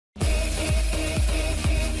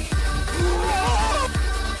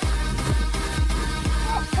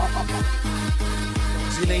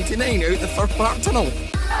Goggsy99 out the Fir Park tunnel.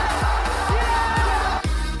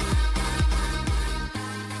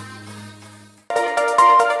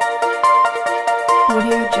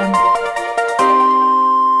 Audio Jungle.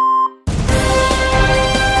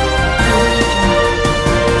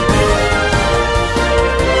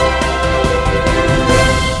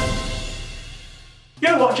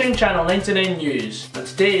 You're watching Channel 99 News, and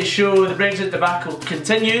today's show, the Brexit debacle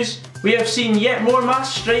continues. We have seen yet more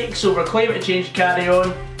mass strikes over climate change carry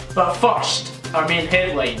on, but first, our main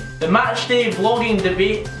headline. The matchday vlogging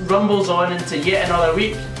debate rumbles on into yet another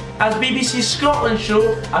week, as BBC Scotland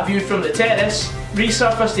show A View from the Terrace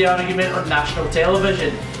resurfaced the argument on national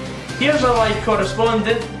television. Here's our live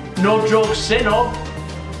correspondent,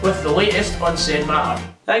 Goggsy, with the latest on said matter.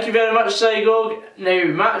 Thank you very much, Gog. Now,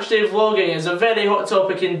 matchday vlogging is a very hot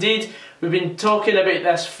topic indeed. We've been talking about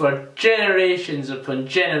this for generations upon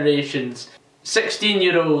generations.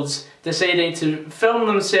 16-year-olds deciding to film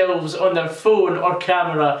themselves on their phone or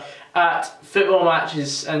camera at football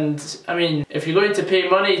matches, and I mean, if you're going to pay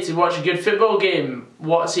money to watch a good football game,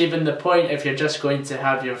 what's even the point if you're just going to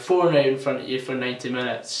have your phone out in front of you for 90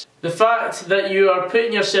 minutes? The fact that you are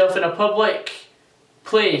putting yourself in a public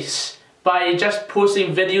place by just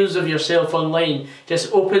posting videos of yourself online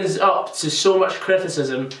just opens up to so much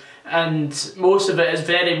criticism, and most of it is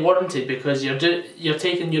very warranted because you're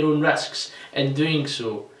taking your own risks in doing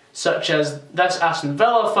so. Such as this Aston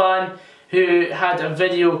Villa fan who had a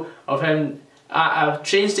video of him at a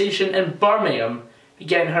train station in Birmingham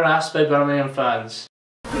getting harassed by Birmingham fans.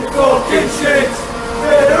 You fucking shit!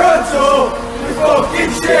 Better Otto! You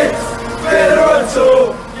fucking shit! Better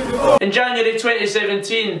Otto! In January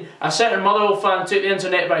 2017, a certain Motherwell fan took the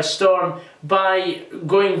internet by storm by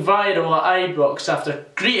going viral at Ibrox after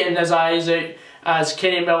greeting his eyes out as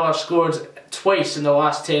Kenny Miller scored twice in the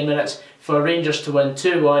last 10 minutes for Rangers to win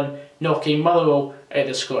 2-1, knocking Motherwell out of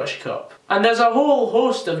the Scottish Cup. And there's a whole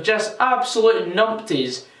host of just absolute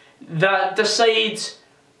numpties that decide,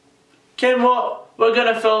 Ken what, we're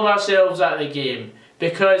going to film ourselves at the game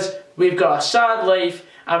because we've got a sad life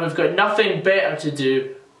and we've got nothing better to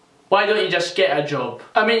do. Why don't you just get a job?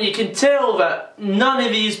 I mean, you can tell that none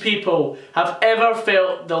of these people have ever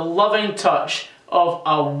felt the loving touch of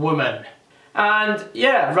a woman. And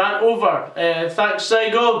yeah, rant over. Thanks,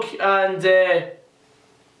 Gog, and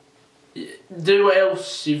do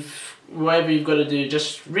whatever you've got to do.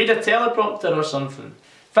 Just read a teleprompter or something.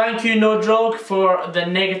 Thank you, Nodrog, for the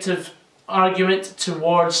negative argument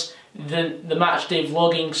towards the matchday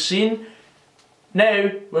vlogging scene.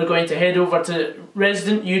 Now we're going to head over to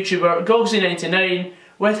resident YouTuber Goggsy99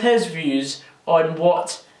 with his views on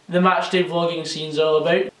what the matchday vlogging scene's all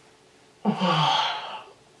about.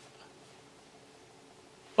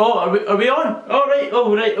 Oh, are we on?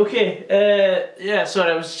 Oh right, okay. Yeah,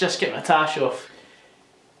 sorry, I was just getting my tash off.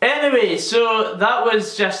 Anyway, so that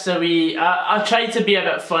was just a wee... I tried to be a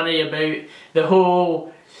bit funny about the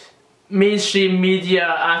whole mainstream media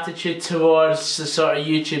attitude towards the sort of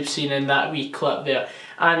YouTube scene in that wee clip there,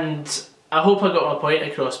 and I hope I got my point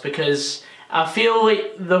across, because I feel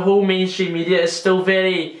like the whole mainstream media is still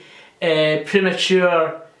very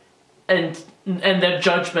premature in their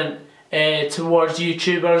judgment towards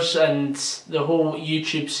YouTubers and the whole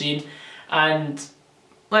YouTube scene. And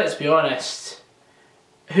let's be honest,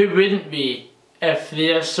 who wouldn't be if they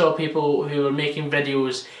just saw people who were making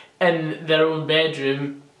videos in their own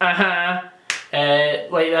bedroom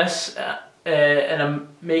like this, in a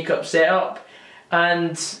makeup setup,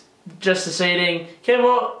 and just deciding, okay,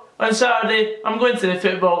 what, on Saturday I'm going to the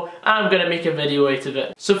football and I'm going to make a video out of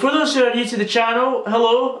it. So for those who are new to the channel,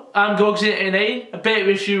 hello, I'm Goggsy89, I bet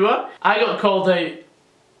wish you were. I got called out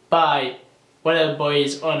by one of the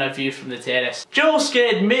boys on A View from the Terrace. Joel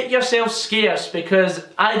Sked, make yourself scarce, because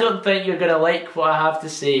I don't think you're going to like what I have to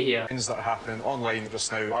say here. Things that are happening online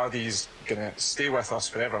just now, are these going to stay with us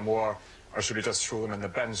forevermore, or should we just throw them in the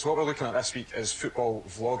bin? So what we're looking at this week is football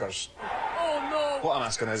vloggers. Oh no! What I'm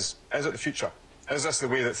asking is it the future? Is this the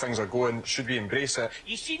way that things are going? Should we embrace it?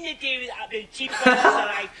 You seen the day that team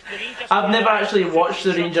arrived, the Rangers... I've never actually watched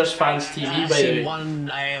the Rangers fans TV, by the way.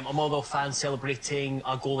 One, a Motherwell fan celebrating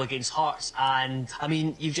a goal against Hearts, and I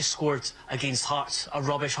mean, you've just scored against Hearts, a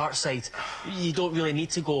rubbish Hearts side. You don't really need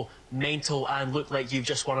to go mental and look like you've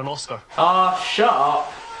just won an Oscar. Ah, shut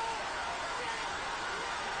up.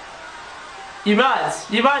 You mad?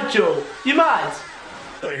 You mad, Joel? You mad?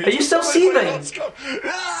 Are you still seething?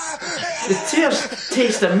 The tears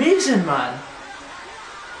taste amazing, man.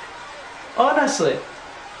 Honestly.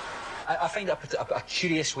 I find it a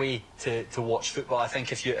curious way to watch football. I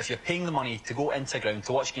think if you're paying the money to go into ground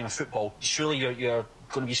to watch a game of football, surely you're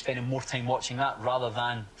going to be spending more time watching that rather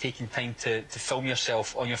than taking time to film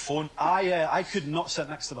yourself on your phone. I could not sit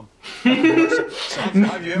next to them.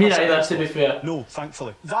 Have you ever sat to be fair? No,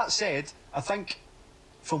 thankfully. That said, I think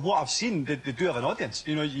from what I've seen, they do have an audience.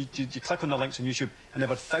 You know, you click on the links on YouTube and they've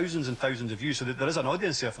had thousands and thousands of views, so there is an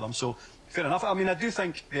audience there for them. So fair enough. I mean, I do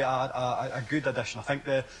think they are a good addition. I think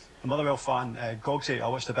the Motherwell fan, Goggsy, I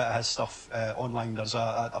watched a bit of his stuff online. There's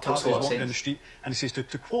a part where he's walking down the street and he says,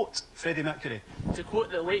 to quote Freddie Mercury. To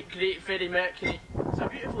quote the late, great Freddie Mercury, it's a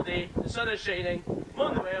beautiful day, the sun is shining,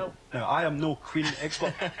 Motherwell. Now, I am no Queen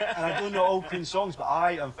expert, and I don't know all Queen songs, but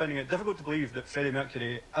I am finding it difficult to believe that Freddie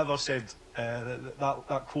Mercury ever said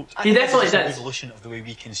that quote. He definitely did. It's an evolution of the way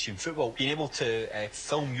we consume football. Being able to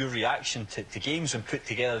film your reaction to games and put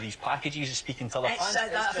together these packages and speaking to other fans. I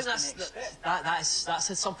think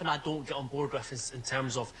that's something I don't get on board with is in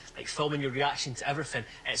terms of like filming your reaction to everything.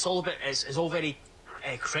 It's all very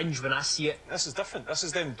cringe when I see it. This is different. This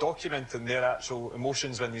is them documenting their actual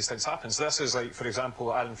emotions when these things happen. So this is like, for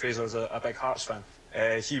example, Alan Fraser's a big Hearts fan.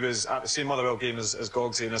 He was at the same Motherwell game as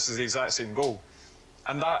Goggsy, and this is the exact same goal.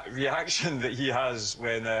 And that reaction that he has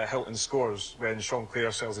when Hilton scores, when Sean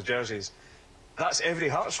Clare sells the jerseys, that's every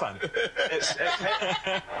Hearts fan.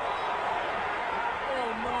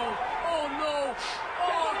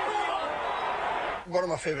 One of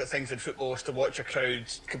my favourite things in football is to watch a crowd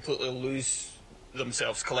completely lose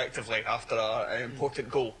themselves collectively after an important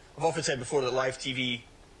goal. I've often said before that live TV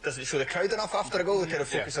doesn't show the crowd enough after a goal. They kind of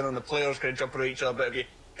focusing on the players kind of jumping around each other, but if you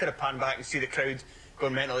kind of pan back and see the crowd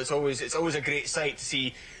going mental, it's always a great sight to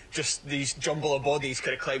see just these jumble of bodies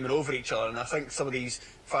kind of climbing over each other, and I think some of these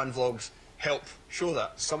fan vlogs help show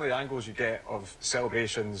that. Some of the angles you get of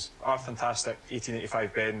celebrations are fantastic.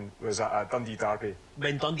 1885 Ben was at a Dundee derby.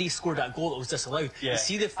 When Dundee scored that goal that was disallowed, you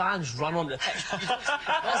see the fans run on the pitch.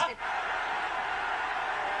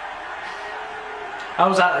 I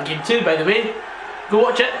was at that game too, by the way. Go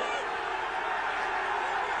watch it.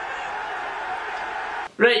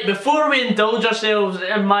 Right, before we indulge ourselves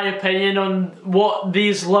in my opinion on what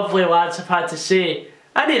these lovely lads have had to say,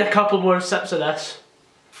 I need a couple more sips of this.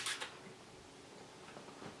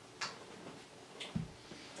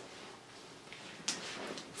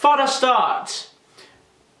 For a start,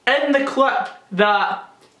 in the clip that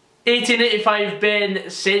 1885 Ben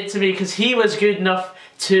sent to me, because he was good enough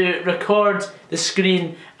to record the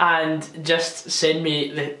screen and just send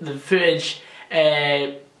me the footage,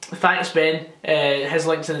 thanks Ben, his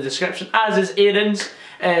link's in the description, as is Aaron's,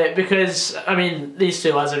 because, I mean, these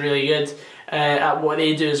two lads are really good at what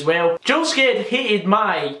they do as well. Joel Sked hated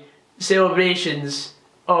my celebrations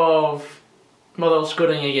of Motherwell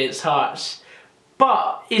scoring against Hearts,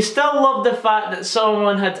 but he still loved the fact that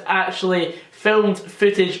someone had actually filmed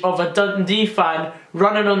footage of a Dundee fan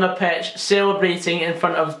running on the pitch celebrating in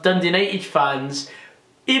front of Dundee United fans,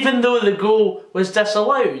 even though the goal was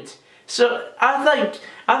disallowed. So I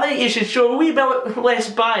think you should show a wee bit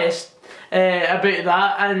less bias about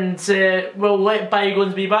that, and we'll let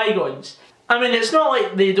bygones be bygones. I mean, it's not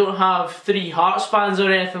like they don't have 3 Hearts fans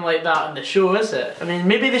or anything like that on the show, is it? I mean,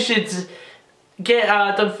 maybe they should get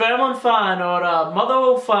a Dunfermline fan or a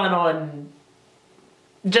Motherwell fan on,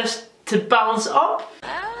 just to balance it up.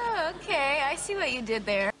 Oh, okay, I see what you did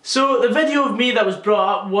there. So the video of me that was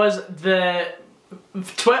brought up was the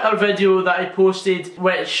Twitter video that I posted,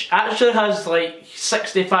 which actually has like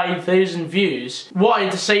 65,000 views. What I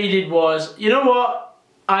decided was, you know what,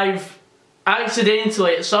 I've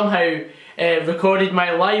accidentally somehow recorded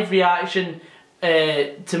my live reaction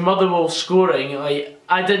to Motherwell scoring. Like,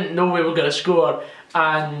 I didn't know we were going to score,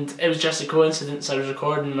 and it was just a coincidence I was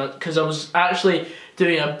recording it, because I was actually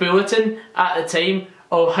doing a bulletin at the time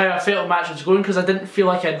of how I felt the match was going, because I didn't feel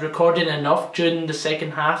like I'd recorded enough during the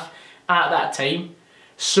second half at that time.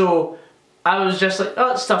 So I was just like,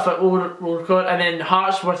 oh, stuff it, we'll record. And then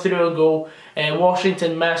Hearts were through a goal,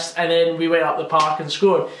 Washington missed, and then we went up the park and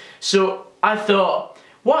scored. So I thought,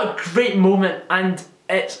 what a great moment, and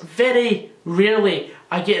it's very rarely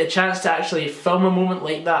I get a chance to actually film a moment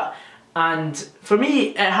like that, and for me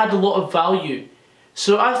it had a lot of value.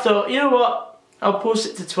 So I thought, you know what, I'll post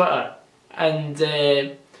it to Twitter and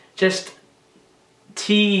just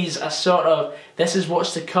tease a sort of, this is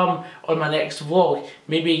what's to come on my next vlog,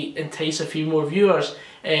 maybe entice a few more viewers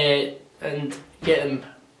and get them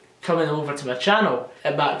coming over to my channel.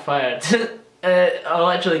 It backfired. I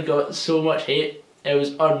literally got so much hate, it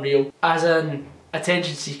was unreal. As an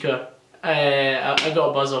attention seeker, I got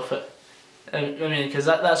a buzz off it. I mean, because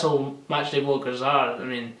that's all matchday vloggers are. I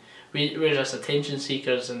mean, we're just attention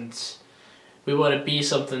seekers, and we want to be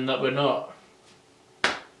something that we're not.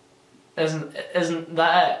 Isn't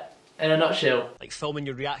that it in a nutshell? Like filming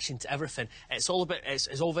your reaction to everything, it's all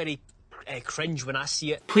very cringe when I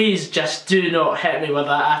see it. Please just do not hit me with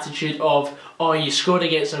that attitude of, oh, you scored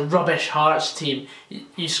against a rubbish Hearts team,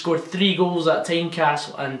 you scored 3 goals at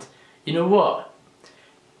Tynecastle, and you know what?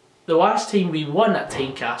 The last time we won at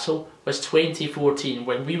Tynecastle was 2014,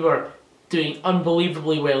 when we were doing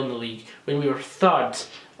unbelievably well in the league, when we were 3rd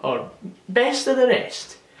or best of the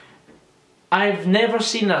rest. I've never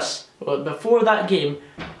seen us, before that game,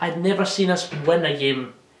 I'd never seen us win a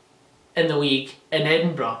game in the league in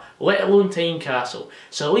Edinburgh, let alone Tynecastle.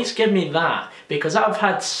 So at least give me that, because I've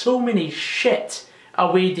had so many shit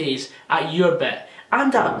away days at your bit,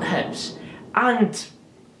 and at Hibs, and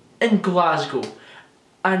in Glasgow,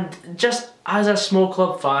 and just as a small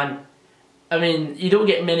club fan, I mean, you don't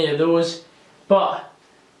get many of those, but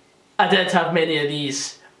I did have many of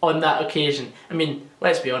these on that occasion. I mean,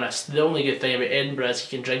 let's be honest, the only good thing about Edinburgh is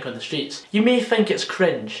you can drink on the streets. You may think it's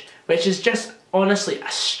cringe, which is just honestly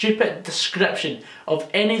a stupid description of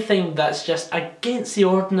anything that's just against the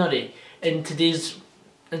ordinary in today's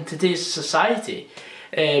society,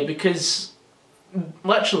 because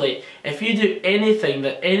literally, if you do anything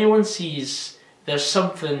that anyone sees there's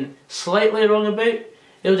something slightly wrong about,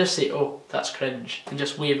 they'll just say, oh, that's cringe, and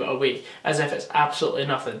just wave it away as if it's absolutely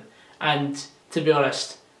nothing. And to be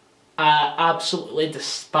honest, I absolutely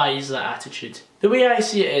despise that attitude. The way I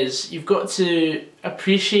see it is, you've got to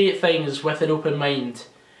appreciate things with an open mind.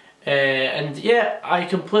 And yeah, I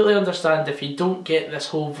completely understand if you don't get this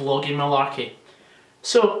whole vlogging malarkey.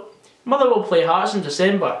 So, Mother will play Hearts in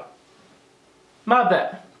December. My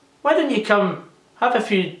bit, why don't you come have a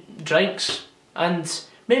few drinks and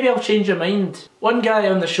maybe I'll change your mind. One guy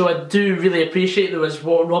on the show I do really appreciate though is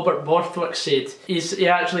what Robert Borthwick said. He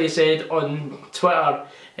actually said on Twitter,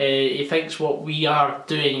 he thinks what we are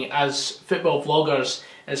doing as football vloggers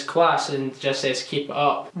is class, and just says keep it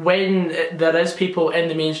up. When there is people in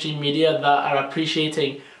the mainstream media that are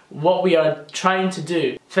appreciating what we are trying to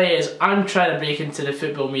do, the thing is, I'm trying to break into the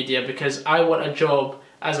football media because I want a job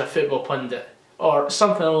as a football pundit or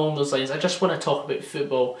something along those lines. I just want to talk about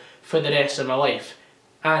football for the rest of my life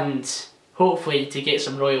and hopefully to get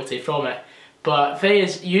some royalty from it. But the thing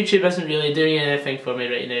is, YouTube isn't really doing anything for me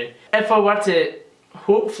right now. If I were to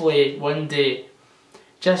hopefully one day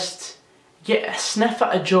just get a sniff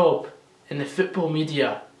at a job in the football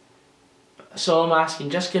media, that's all I'm asking,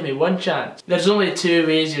 just give me one chance. There's only 2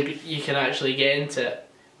 ways you can actually get into it.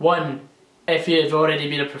 One, if you've already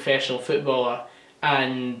been a professional footballer,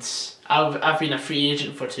 and I've been a free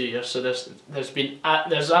agent for 2 years, so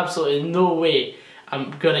there's absolutely no way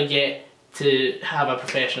I'm gonna get to have a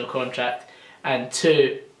professional contract. And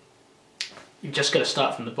 2, you've just got to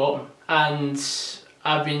start from the bottom. And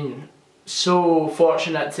I've been so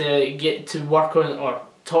fortunate to get to work on or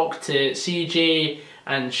talk to CJ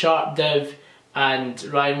and Sharp Div and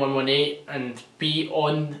Ryan118 and be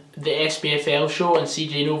on the SPFL show on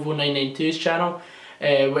CJ Novo 992's channel,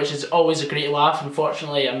 which is always a great laugh.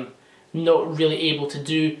 Unfortunately, I'm not really able to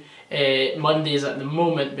do Mondays at the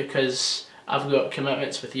moment because I've got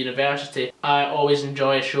commitments with university. I always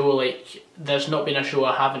enjoy a show, like there's not been a show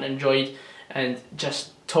I haven't enjoyed, and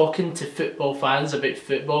just talking to football fans about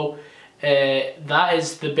football, that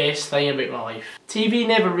is the best thing about my life. TV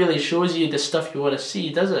never really shows you the stuff you want to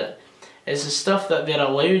see, does it? It's the stuff that they're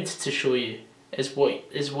allowed to show you is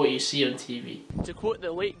what you see on TV. To quote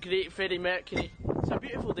the late great Freddie Mercury, it's a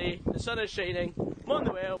beautiful day, the sun is shining, I'm on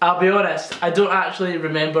the well. I'll be honest, I don't actually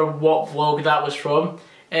remember what vlog that was from.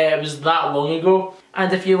 It was that long ago.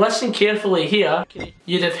 And if you listen carefully here,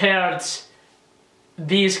 you'd have heard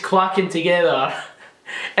these clacking together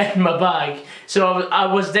in my bag. So I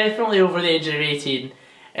was definitely over the age of 18.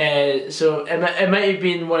 So it might have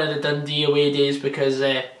been one of the Dundee away days because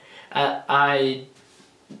I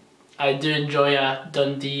do enjoy a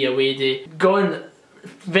Dundee away day. Gone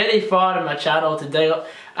very far in my channel to dig up.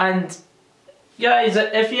 And guys,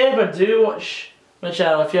 if you ever do watch my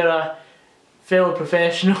channel, if you're a fellow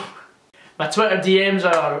professional, my Twitter DMs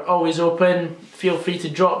are always open. Feel free to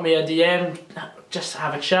drop me a DM, just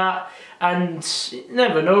have a chat, and you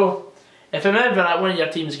never know, if I'm ever at one of your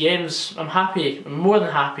team's games, I'm more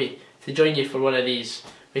than happy to join you for one of these,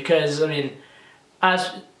 because I mean,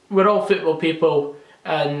 as we're all football people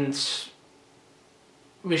and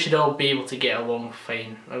we should all be able to get along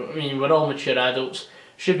fine. I mean, we're all mature adults,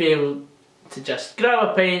 should be able to just grab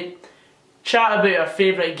a pint, chat about our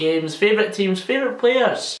favourite games, favourite teams, favourite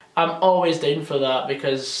players. I'm always down for that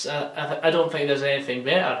because I don't think there's anything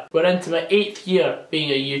better. We're into my 8th year being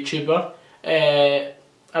a YouTuber.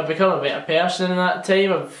 I've become a better person in that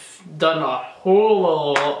time. I've done a whole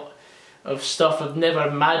lot of stuff I've never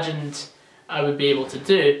imagined I would be able to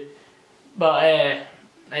do, but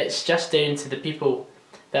it's just down to the people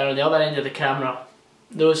that are on the other end of the camera,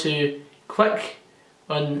 those who click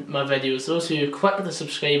on my videos, those who click the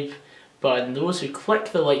subscribe button, those who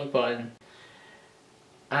click the like button.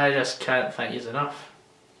 I just can't thank you enough.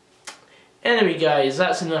 Anyway guys,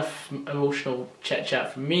 that's enough emotional chit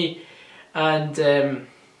chat from me, and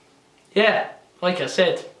yeah, like I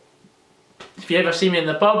said, if you ever see me in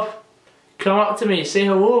the pub, come up to me, say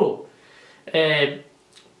hello,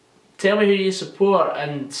 tell me who you support,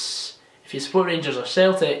 and if you support Rangers or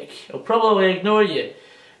Celtic, I'll probably ignore you,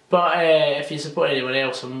 but if you support anyone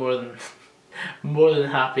else, I'm more than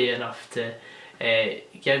happy enough to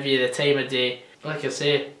give you the time of day. Like I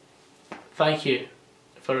say, thank you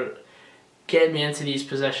for getting me into these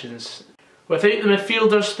positions. Without the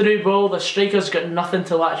midfielders through ball, the striker's got nothing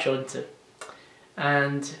to latch onto.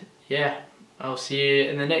 And yeah, I'll see you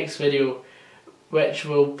in the next video, which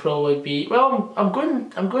will probably be, well, I'm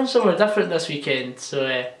going somewhere different this weekend,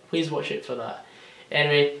 so please watch out for that.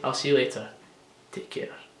 Anyway, I'll see you later. Take care.